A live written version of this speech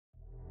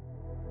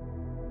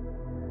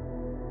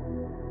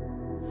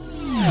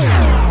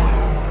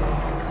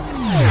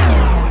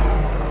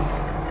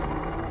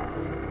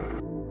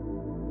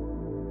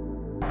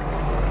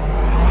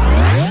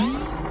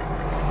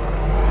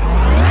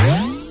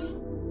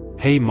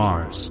Hey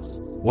Mars.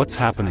 What's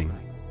happening?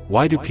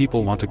 Why do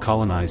people want to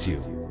colonize you?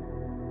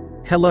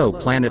 Hello,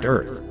 planet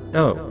Earth.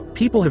 Oh,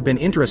 people have been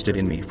interested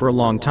in me for a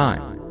long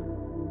time.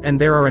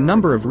 And there are a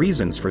number of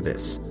reasons for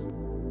this.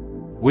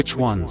 Which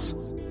ones?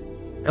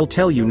 I'll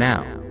tell you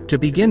now. To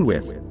begin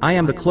with, I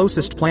am the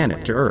closest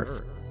planet to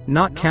Earth,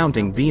 not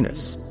counting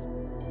Venus.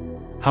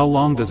 How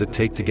long does it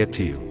take to get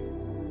to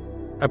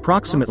you?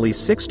 Approximately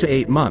 6 to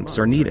 8 months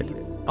are needed.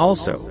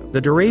 Also,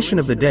 the duration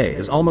of the day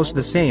is almost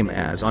the same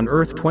as on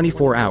Earth,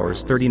 24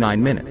 hours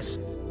 39 minutes.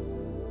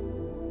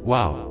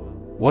 Wow.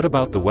 What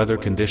about the weather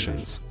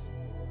conditions?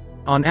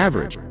 On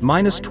average,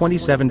 minus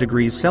 27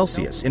 degrees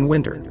Celsius in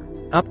winter,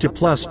 up to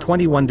plus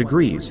 21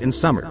 degrees in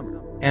summer.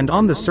 And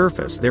on the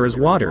surface there is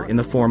water in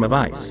the form of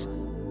ice.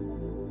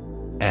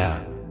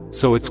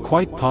 So it's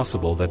quite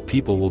possible that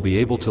people will be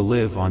able to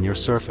live on your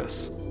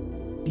surface.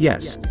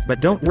 Yes, but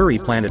don't worry,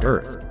 planet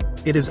Earth.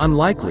 It is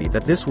unlikely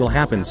that this will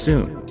happen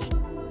soon.